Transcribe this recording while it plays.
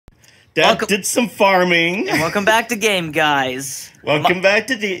Dad did some farming. And welcome back to Game Guys. Welcome back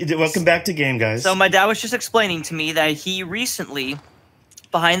to Game Guys. So my dad was just explaining to me that he recently,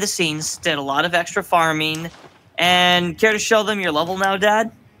 behind the scenes, did a lot of extra farming. And care to show them your level now,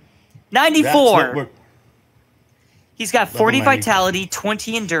 Dad? 94. He's got 40 vitality,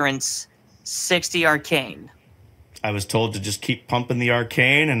 20 endurance, 60 arcane. I was told to just keep pumping the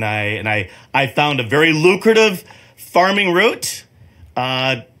arcane, and I found a very lucrative farming route.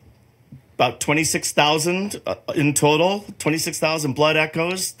 About 26,000 in total, 26,000 blood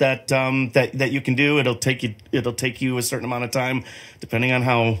echoes that you can do. It'll take you a certain amount of time, depending on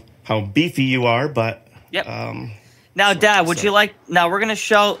how beefy you are. But yep. Now, Dad, would you like? Now we're gonna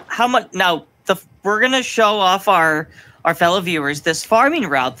show how much. Now we're gonna show off our fellow viewers this farming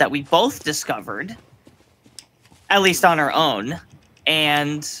route that we both discovered, at least on our own,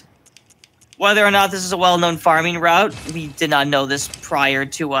 and whether or not this is a well-known farming route, we did not know this prior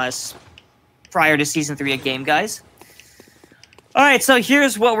to Season 3 of Game Guys. All right, so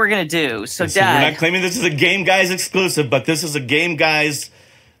here's what we're going to do. So, Dad... We're not claiming this is a Game Guys exclusive, but this is a Game Guys...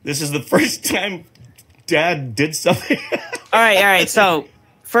 This is the first time Dad did something. All right. So,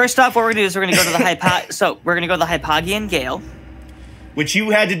 first off, what we're going to do is we're going to go to the Hypogean Gale. Which you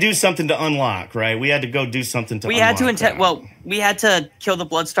had to do something to unlock, right? We had to go do something to unlock. We had to kill the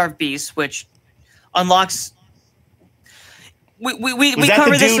Bloodstarved Beast, which unlocks... We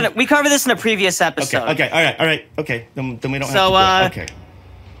covered this in a previous episode. Okay, all right. Okay, then we don't have to go. Okay.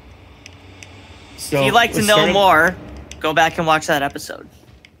 So if you'd like to know more, go back and watch that episode.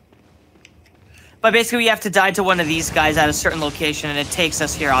 But basically, we have to die to one of these guys at a certain location, and it takes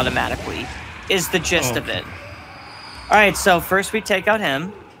us here automatically, is the gist of it. All right, so first we take out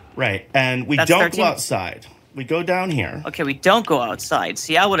him. Right, and we don't go outside. We go down here. Okay, we don't go outside.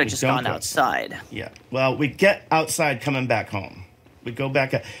 See, I would have just gone outside. Yeah. Well, we get outside coming back home. We go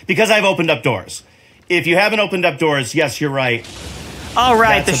back because I've opened up doors. If you haven't opened up doors, yes, you're right. Oh,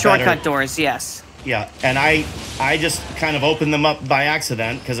 right, the shortcut doors, yes. Yeah, and I just kind of opened them up by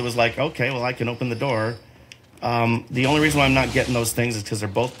accident because it was like, okay, well, I can open the door. The only reason why I'm not getting those things is because they're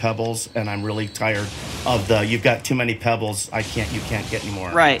both pebbles, and I'm really tired of you've got too many pebbles. You can't get any more.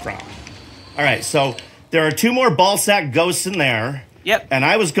 Right. From. All right, so... There are 2 more ballsack ghosts in there. Yep. And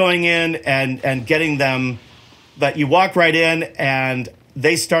I was going in and getting them, but you walk right in and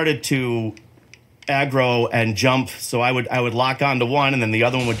they started to aggro and jump. So I would lock onto one and then the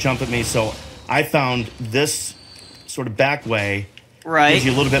other one would jump at me. So I found this sort of back way gives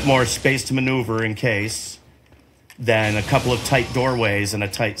you a little bit more space to maneuver in case than a couple of tight doorways and a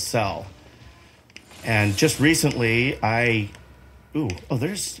tight cell. And just recently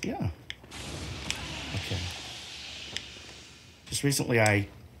Just recently, I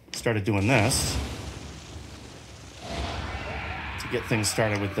started doing this to get things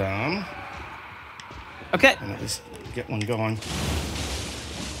started with them. Okay. And at least get one going.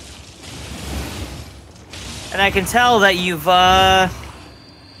 And I can tell that you've, Yeah,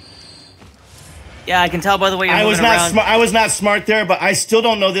 I can tell by the way you're moving around. I was not smart there, but I still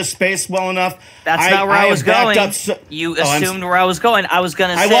don't know this space well enough. That's not where I was going. You assumed where I was going. I was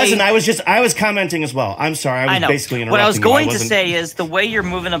going to say... I wasn't. I was commenting as well. I'm sorry. I was basically interrupting. What I was going to say is the way you're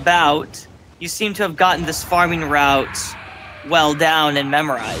moving about, you seem to have gotten this farming route well down and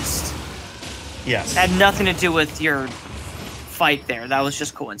memorized. Yes. It had nothing to do with your fight there. That was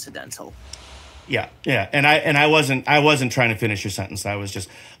just coincidental. Yeah, and I wasn't trying to finish your sentence. I was just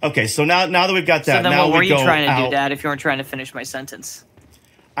okay. So now that we've got that, so then now what were you trying to out. do, Dad? If you weren't trying to finish my sentence,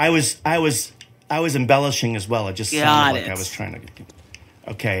 I was embellishing as well. It just sounded like I was trying to.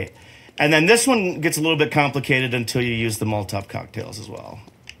 Okay, and then this one gets a little bit complicated until you use the Molotov cocktails as well,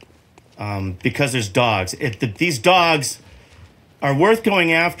 because there's dogs. These dogs are worth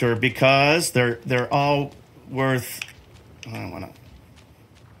going after because they're all worth. I don't want to.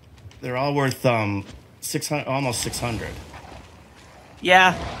 They're all worth 600, almost 600.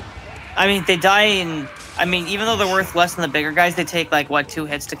 Yeah, I mean they die in. I mean, even though they're worth less than the bigger guys, they take like what 2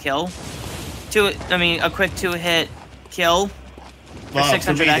 hits to kill. A quick 2-hit kill for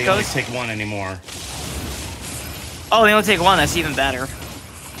 600 echoes. They only take 1 anymore. Oh, they only take 1. That's even better.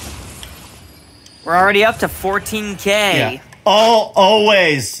 We're already up to 14K. Yeah.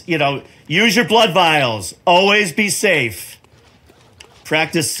 Always, use your blood vials. Always be safe.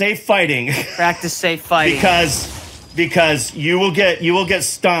 Practice safe fighting. Practice safe fighting. because you will get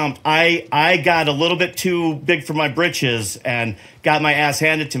stomped. I got a little bit too big for my britches and got my ass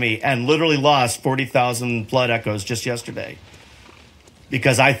handed to me and literally lost 40,000 blood echoes just yesterday.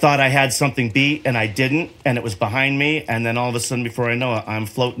 Because I thought I had something beat and I didn't, and it was behind me, and then all of a sudden before I know it, I'm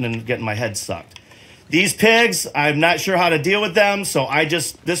floating and getting my head sucked. These pigs, I'm not sure how to deal with them, so I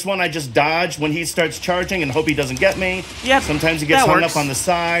just dodge when he starts charging and hope he doesn't get me. Yep. Sometimes he gets hung up on the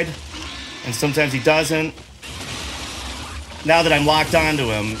side, and sometimes he doesn't. Now that I'm locked onto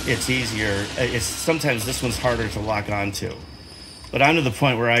him, it's easier. Sometimes this one's harder to lock onto. But I'm to the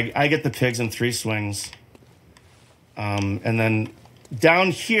point where I get the pigs in 3 swings. And then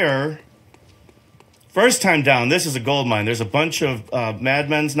down here, first time down, this is a gold mine. There's a bunch of Mad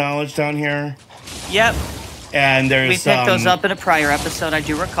Men's knowledge down here. Yep. And there's we picked those up in a prior episode, I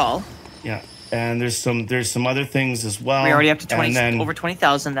do recall. Yeah. And there's some other things as well. We're already up to over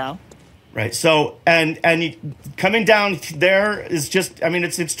 20,000 now. Right. So coming down there is just, I mean,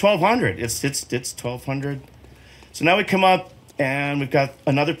 it's 1,200. It's 1,200. So now we come up and we've got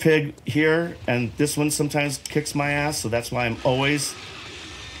another pig here, and this one sometimes kicks my ass, so that's why I'm always.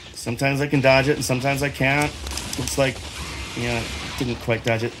 Sometimes I can dodge it, and sometimes I can't. Looks like, yeah, didn't quite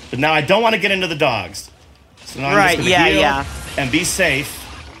dodge it. But now I don't want to get into the dogs. So now I'm just going to heal and be safe,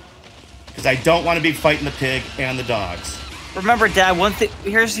 because I don't want to be fighting the pig and the dogs. Remember, Dad, one thing.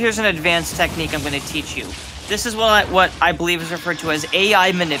 Here's an advanced technique I'm going to teach you. This is what I believe is referred to as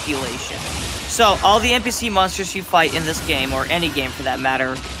AI manipulation. So all the NPC monsters you fight in this game, or any game for that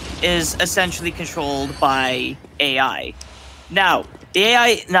matter, is essentially controlled by AI. Now, the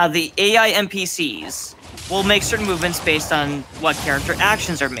AI NPCs will make certain movements based on what character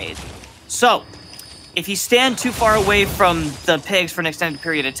actions are made. So, if you stand too far away from the pigs for an extended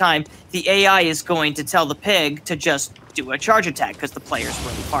period of time, the AI is going to tell the pig to just do a charge attack because the player's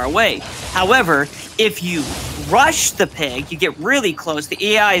really far away. However, if you rush the pig, you get really close,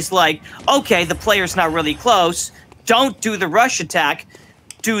 the AI is like, okay, the player's not really close, don't do the rush attack,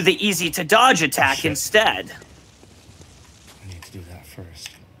 do the easy to dodge attack instead. I need to do that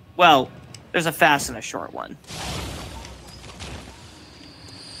first. Well, there's a fast and a short one.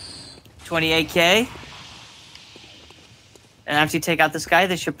 28K. And after you take out this guy,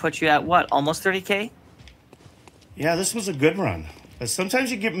 this should put you at what? Almost 30K? Yeah, this was a good run.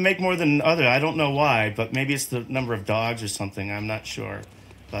 Sometimes you make more than other. I don't know why, but maybe it's the number of dogs or something. I'm not sure.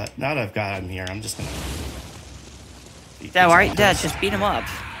 But now that I've got him here, I'm just going to... Dad, all right, Dad, just beat him up.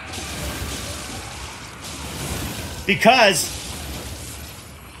 Because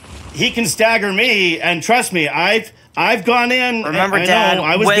he can stagger me, and trust me, I've gone in... Remember, Dad,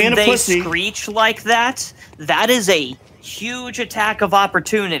 I was being a pussy. When they screech like that, that is a huge attack of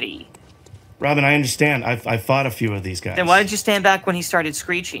opportunity. Robin, I understand. I've fought a few of these guys. Then why did you stand back when he started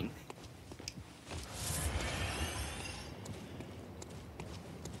screeching?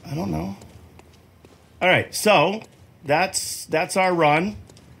 I don't know. All right, so that's our run,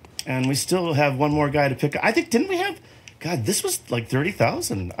 and we still have one more guy to pick up. I think, didn't we have... God, this was like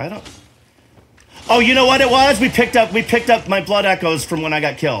 30,000. I don't... Oh, you know what it was? We picked up my blood echoes from when I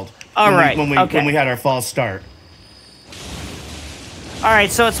got killed. All right, when we had our false start. All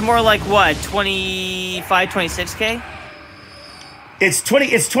right, so it's more like what, 25, 26K? It's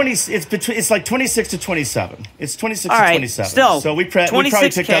like 26 to 27. It's 26 to 27. Still, so we probably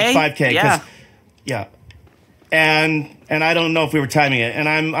picked up 5K. Yeah. Yeah. And I don't know if we were timing it, and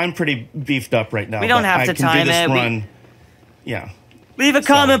I'm pretty beefed up right now. We don't have to time it. Run. Yeah. Leave a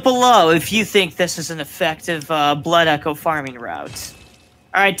comment below if you think this is an effective blood echo farming route.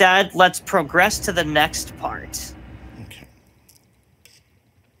 All right, Dad, let's progress to the next part. Okay.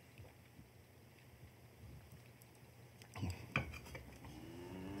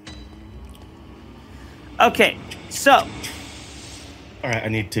 Okay, so. All right, I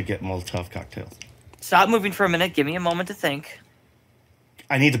need to get Molotov cocktails. Stop moving for a minute. Give me a moment to think.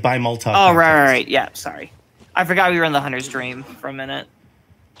 I need to buy Molotov cocktails. Oh, right. Yeah, sorry. I forgot we were in the Hunter's Dream for a minute.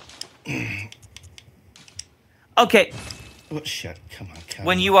 Okay. Oh, shit. Come on, Kevin.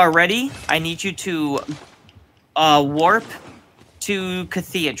 When you are ready, I need you to warp to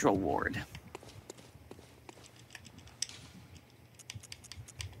Cathedral Ward.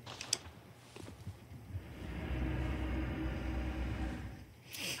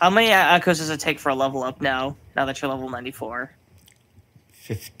 How many echoes does it take for a level up now that you're level 94?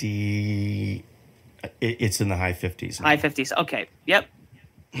 50... It's in the high 50s. High 50s. Okay. Yep.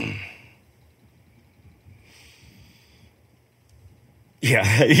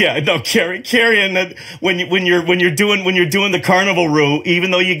 Yeah. No, carrying that when you're doing the carnival route,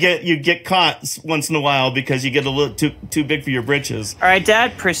 even though you get caught once in a while because you get a little too big for your britches. All right,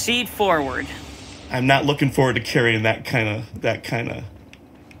 Dad, proceed forward. I'm not looking forward to carrying that kind of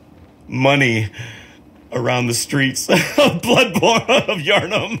money around the streets of Bloodborne of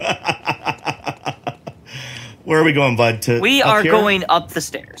Yharnam. Where are we going, bud? We are going up the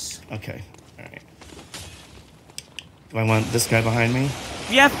stairs. Okay. All right. Do I want this guy behind me?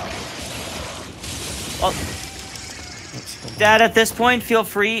 Yep. Well, Dad, at this point, feel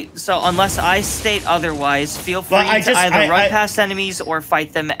free. So unless I state otherwise, feel free to either run past enemies or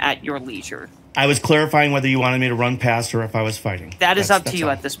fight them at your leisure. I was clarifying whether you wanted me to run past or if I was fighting. That is up to you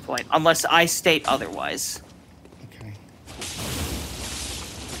at this point, unless I state otherwise. Okay.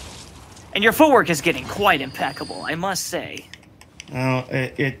 And your footwork is getting quite impeccable, I must say. Oh,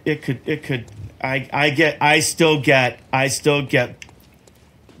 it could. I still get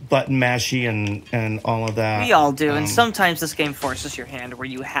button mashy and all of that. We all do, and sometimes this game forces your hand where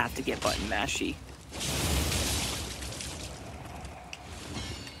you have to get button mashy.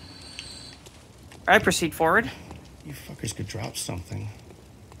 Alright, proceed forward. You fuckers could drop something.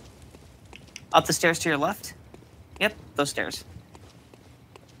 Up the stairs to your left? Yep, those stairs.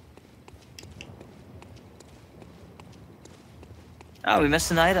 Oh, we missed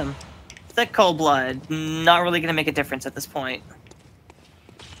an item. Thick cold blood. Not really gonna make a difference at this point.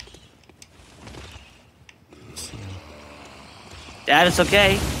 Dad, it's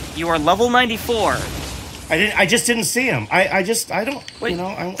okay. You are level 94. I just didn't see him. I don't. Wait, you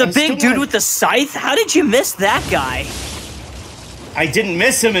know, the big dude with the scythe? How did you miss that guy? I didn't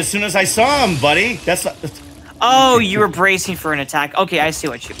miss him as soon as I saw him, buddy. That's. Oh, you were bracing for an attack. Okay, I see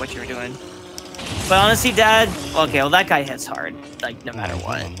what you were doing. But honestly, Dad. Okay, well that guy hits hard, like no matter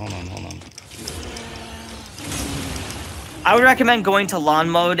what. Hold on. I would recommend going to lawn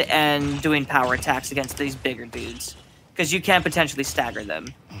mode and doing power attacks against these bigger dudes, because you can potentially stagger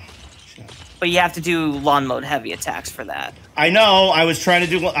them. But you have to do lawn mode heavy attacks for that. I know. I was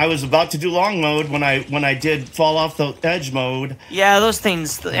about to do long mode when I did fall off the edge mode. Yeah, those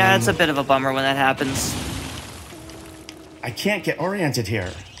things. Yeah, it's a bit of a bummer when that happens. I can't get oriented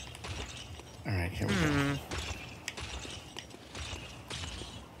here. All right, here we go.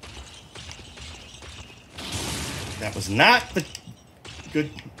 That was not the good.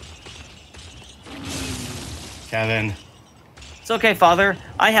 Kevin. It's okay, Father.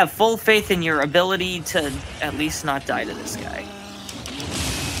 I have full faith in your ability to at least not die to this guy.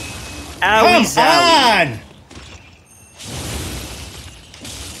 Owie, Come on!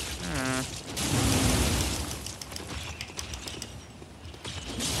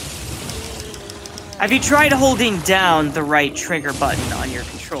 Have you tried holding down the right trigger button on your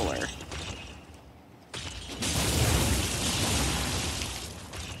controller?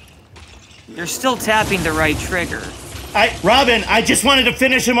 You're still tapping the right trigger. Robin, I just wanted to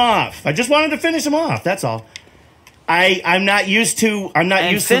finish him off. That's all. I'm not used to the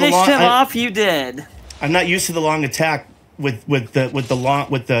long. Finished him off. You did. I'm not used to the long attack with the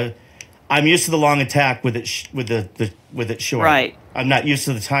long. I'm used to the long attack with it short. Right. I'm not used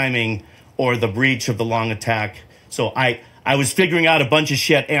to the timing or the reach of the long attack. So I was figuring out a bunch of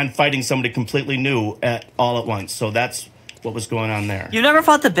shit and fighting somebody completely new all at once. So that's what was going on there. You never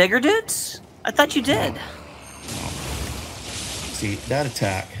fought the bigger dudes? I thought you did. No. See, that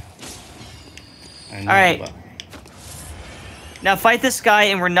attack. I know, all right. But... Now fight this guy,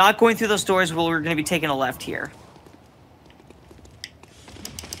 and we're not going through those doors. We're going to be taking a left here.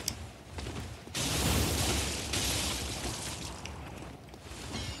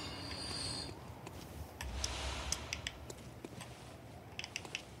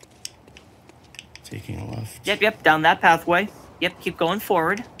 Taking a left. Yep, down that pathway. Yep, keep going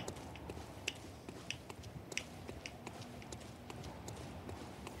forward.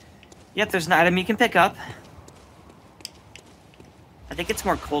 Yep, there's an item you can pick up. I think it's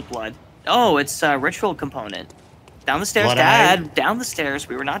more cold blood. Oh, it's a ritual component. Down the stairs, Dad. Down the stairs.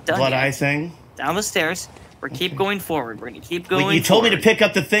 We were not done Blood yet. eye thing? Down the stairs. We're keep going forward. We're going to keep going You told me to pick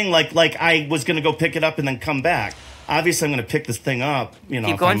up the thing like I was going to go pick it up and then come back. Obviously, I'm going to pick this thing up, you know,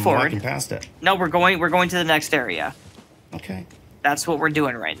 keep going if I'm forward. walking past it. No, we're going to the next area. Okay. That's what we're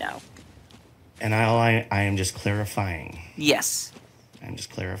doing right now. And I am just clarifying. Yes. I'm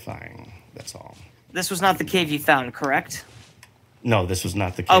just clarifying. That's all. This was not the cave you found, correct? No, this was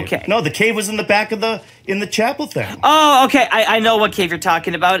not the cave. Okay. No, the cave was in the back of the chapel thing. Oh, okay. I know what cave you're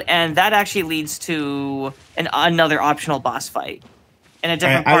talking about, and that actually leads to another optional boss fight in a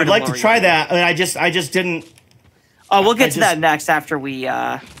different part. I would like to try that. I just didn't. Oh, we'll get to that next after we.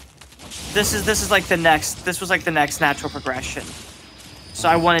 This was like the next natural progression. So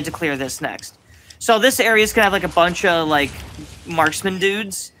I wanted to clear this next. So this area is gonna have like a bunch of like marksman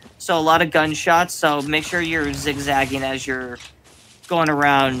dudes. So a lot of gunshots. So make sure you're zigzagging as you're going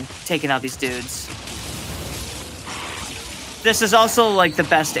around taking out these dudes. This is also like the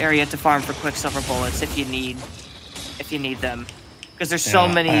best area to farm for quicksilver bullets if you need them, because there's so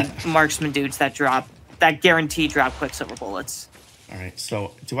many marksman dudes that guarantee drop quicksilver bullets. All right.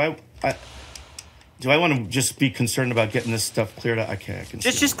 So Do I want to just be concerned about getting this stuff cleared out? Okay, I can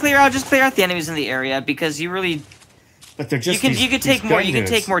just clear out the enemies in the area because you really. But they're just you can take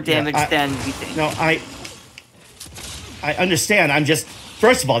more damage than you think. No, I understand. I'm just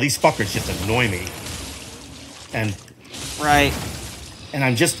first of all, these fuckers just annoy me, and right. And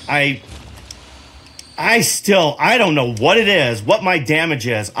I'm just I don't know what it is, what my damage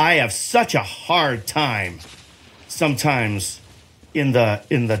is. I have such a hard time sometimes in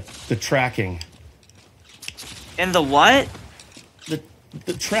the tracking. In the what?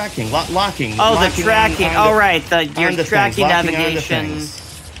 The tracking, locking. Oh, locking the tracking. Oh, right. Your tracking navigation.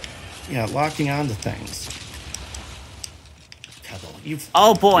 Yeah, locking onto things. Pebble.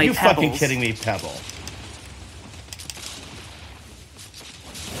 Oh boy, you Pebbles. Fucking kidding me, Pebble?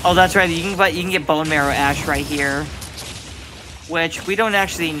 Oh, that's right. You can get bone marrow ash right here, which we don't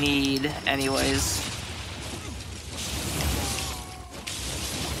actually need, anyways.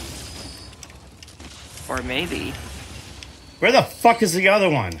 Or maybe. Where the fuck is the other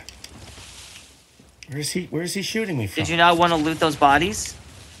one? Where is he shooting me from? Did you not want to loot those bodies?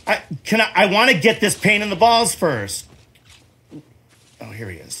 I want to get this pain in the balls first. Oh, here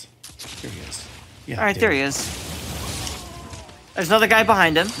he is. Here he is. Yeah. All right, there he is. There's another guy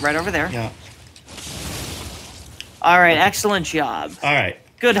behind him, right over there. Yeah. All right, excellent job. All right.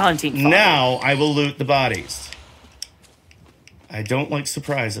 Good hunting. Father. Now I will loot the bodies. I don't like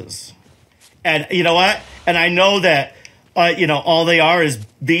surprises. And you know what? And I know that, all they are is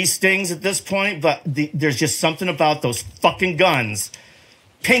bee stings at this point, but there's just something about those fucking guns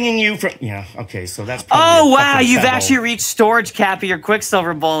pinging you from... Yeah, okay, so that's probably... Oh, wow, you've actually reached storage cap of your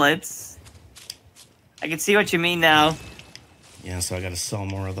Quicksilver bullets. I can see what you mean now. Yeah, so I gotta sell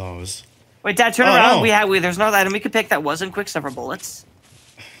more of those. Wait, Dad, turn around. No. There's another item we could pick that wasn't Quicksilver bullets.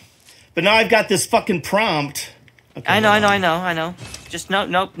 But now I've got this fucking prompt. Okay, I know. Just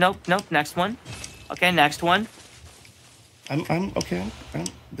nope. Next one. Okay, next one. I'm okay.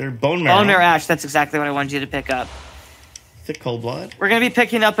 They're bone marrow. Bone marrow ash. That's exactly what I wanted you to pick up. Thick cold blood. We're gonna be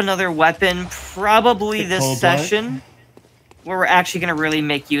picking up another weapon probably this session, where we're actually gonna really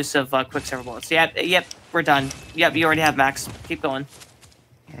make use of Quicksilver bullets. Yep. We're done. Yep, you already have max. Keep going.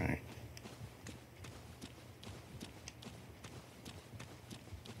 All right.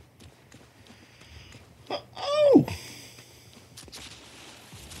 Oh.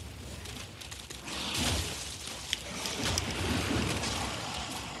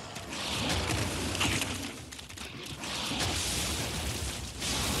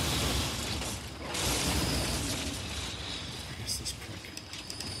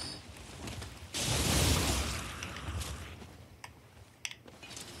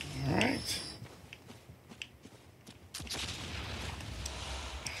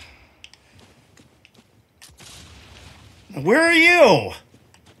 Where are you?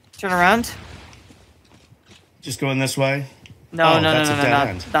 Turn around. Just going this way? No, not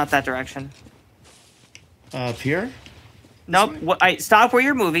that direction. Up here? Nope. Stop where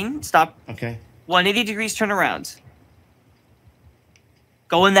you're moving. Stop. Okay. 180 degrees, turn around.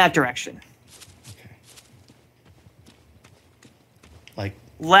 Go in that direction. Okay. Like?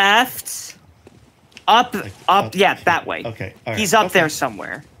 Left. Up. Like, up. Yeah, that way. Okay. All right. He's up there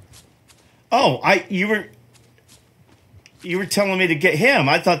somewhere. Oh, you were telling me to get him.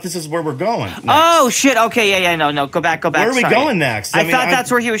 I thought this is where we're going next. Oh, shit. Okay, yeah. No. Go back. Where are we going next? I thought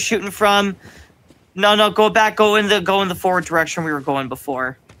that's where he was shooting from. No. Go back. Go in the forward direction we were going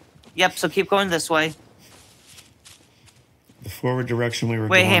before. Yep. So keep going this way. The forward direction we were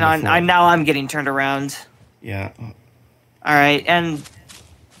going. Wait, hang on. Now I'm getting turned around. Yeah. All right. And.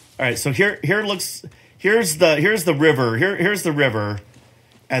 All right. So here's the river. Here's the river,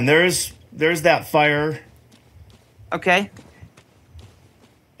 and there's that fire. Okay.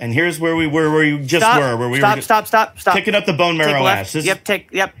 And here's where we were, where you just were. Where we were Stop. Picking up the bone marrow ash. Yep.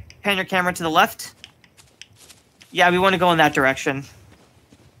 Pan your camera to the left. Yeah, we want to go in that direction.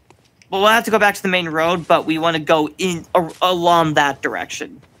 Well, we'll have to go back to the main road, but we want to go in along that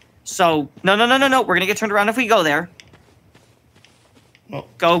direction. So, no. We're going to get turned around if we go there. Well,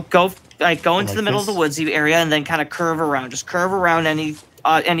 go into the middle of the woodsy area and then kind of curve around. Just curve around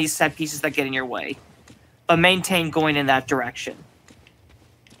any set pieces that get in your way. But maintain going in that direction.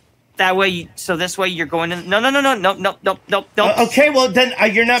 That way, this way you're going in. No. Okay, well then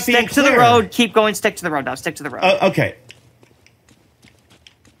you're not being clear. Stick to the road. Keep going. Stick to the road now. Stick to the road. Okay.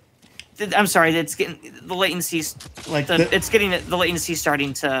 I'm sorry. It's getting the latency. The latency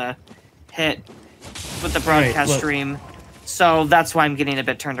starting to hit with the broadcast stream. So that's why I'm getting a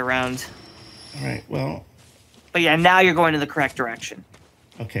bit turned around. All right. Well. But yeah, now you're going in the correct direction.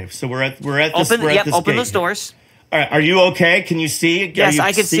 Okay, so we're at this. Open those doors. All right, are you okay? Can you see? Yes,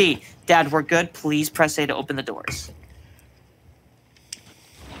 I can see. Dad, we're good. Please press A to open the doors.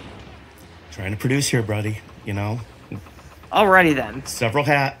 Trying to produce here, buddy. You know. Alrighty then. Several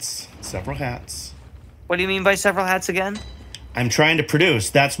hats. Several hats. What do you mean by several hats again? I'm trying to produce.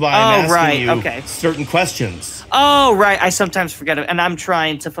 That's why I'm asking you okay. certain questions. Oh, right. I sometimes forget it, and I'm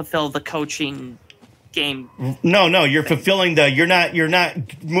trying to fulfill the coaching game. No, you're fulfilling the. You're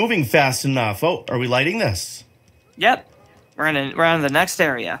not moving fast enough. Oh, are we lighting this? Yep. We're in the next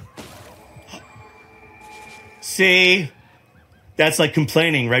area. See, that's like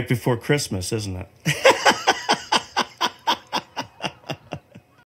complaining right before Christmas, isn't it?